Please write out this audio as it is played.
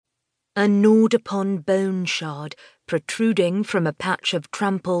A gnawed-upon bone shard, protruding from a patch of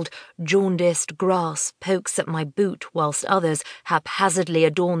trampled, jaundiced grass, pokes at my boot whilst others haphazardly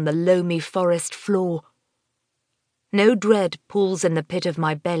adorn the loamy forest floor. No dread pulls in the pit of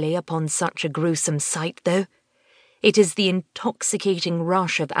my belly upon such a gruesome sight, though. It is the intoxicating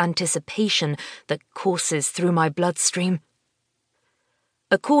rush of anticipation that courses through my bloodstream.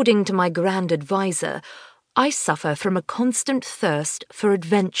 According to my grand adviser, I suffer from a constant thirst for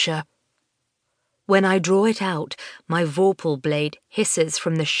adventure. When I draw it out, my vorpal blade hisses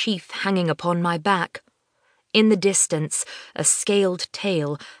from the sheath hanging upon my back. In the distance, a scaled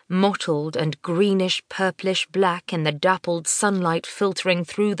tail, mottled and greenish-purplish-black in the dappled sunlight filtering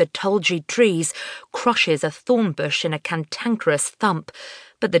through the tulgey trees, crushes a thorn bush in a cantankerous thump,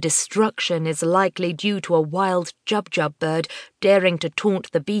 but the destruction is likely due to a wild jubjub bird daring to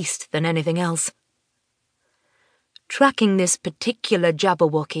taunt the beast than anything else. Tracking this particular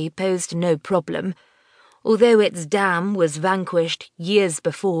Jabberwocky posed no problem. Although its dam was vanquished years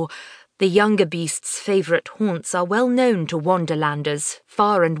before, the younger beast's favourite haunts are well known to Wanderlanders,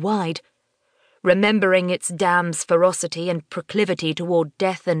 far and wide. Remembering its dam's ferocity and proclivity toward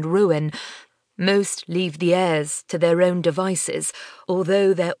death and ruin, most leave the heirs to their own devices,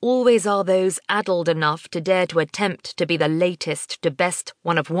 although there always are those addled enough to dare to attempt to be the latest to best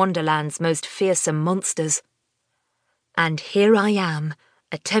one of Wonderland's most fearsome monsters. And here I am,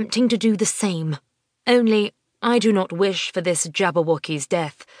 attempting to do the same. Only, I do not wish for this Jabberwocky's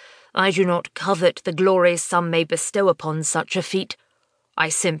death. I do not covet the glory some may bestow upon such a feat. I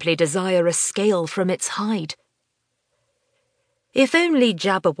simply desire a scale from its hide. If only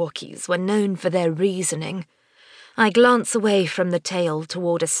Jabberwockies were known for their reasoning. I glance away from the tail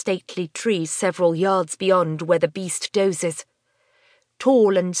toward a stately tree several yards beyond where the beast dozes.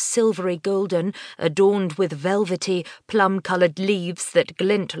 Tall and silvery golden, adorned with velvety, plum-coloured leaves that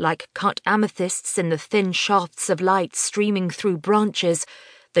glint like cut amethysts in the thin shafts of light streaming through branches,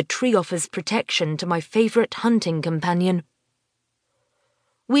 the tree offers protection to my favourite hunting companion.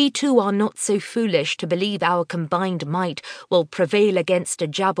 We too are not so foolish to believe our combined might will prevail against a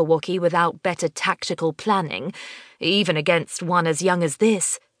Jabberwocky without better tactical planning, even against one as young as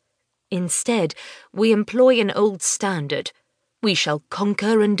this. Instead, we employ an old standard. We shall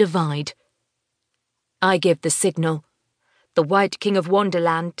conquer and divide. I give the signal. The White King of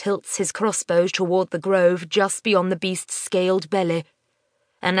Wonderland tilts his crossbow toward the grove just beyond the beast's scaled belly.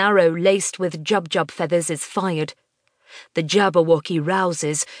 An arrow laced with jubjub feathers is fired. The Jabberwocky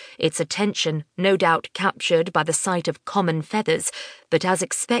rouses, its attention no doubt captured by the sight of common feathers, but as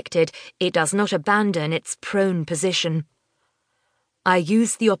expected, it does not abandon its prone position. I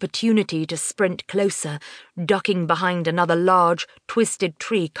use the opportunity to sprint closer, ducking behind another large, twisted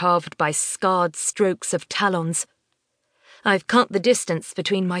tree carved by scarred strokes of talons. I've cut the distance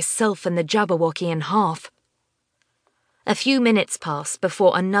between myself and the Jabberwocky in half. A few minutes pass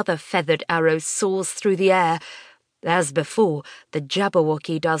before another feathered arrow soars through the air. As before, the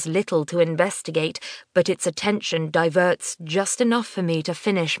Jabberwocky does little to investigate, but its attention diverts just enough for me to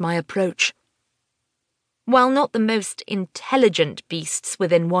finish my approach. While not the most intelligent beasts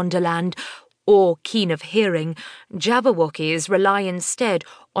within Wonderland, or keen of hearing, Jabberwockies rely instead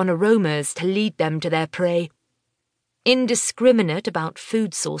on aromas to lead them to their prey. Indiscriminate about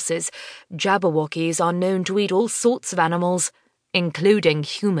food sources, Jabberwockies are known to eat all sorts of animals, including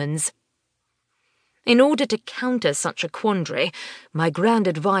humans. In order to counter such a quandary, my grand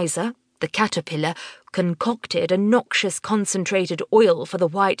adviser, the caterpillar, concocted a noxious concentrated oil for the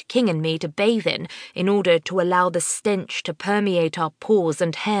White King and me to bathe in order to allow the stench to permeate our pores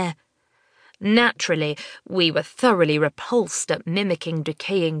and hair. Naturally, we were thoroughly repulsed at mimicking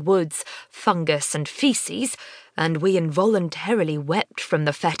decaying woods, fungus and feces, and we involuntarily wept from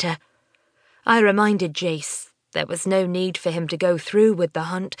the fetor. I reminded Jace there was no need for him to go through with the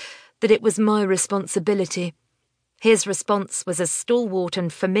hunt, that it was my responsibility. His response was as stalwart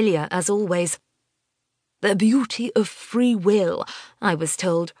and familiar as always. The beauty of free will, I was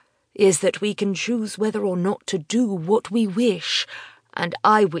told, is that we can choose whether or not to do what we wish, and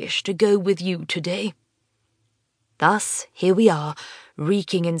I wish to go with you today. Thus, here we are,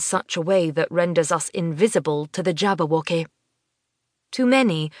 reeking in such a way that renders us invisible to the Jabberwocky. To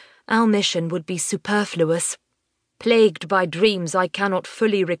many, our mission would be superfluous. Plagued by dreams I cannot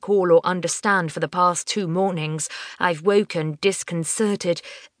fully recall or understand for the past 2 mornings, I've woken disconcerted,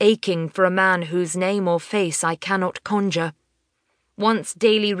 aching for a man whose name or face I cannot conjure. Once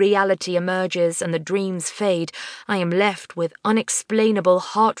daily reality emerges and the dreams fade, I am left with unexplainable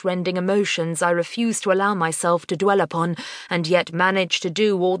heart-rending emotions I refuse to allow myself to dwell upon, and yet manage to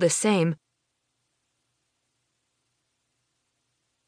do all the same.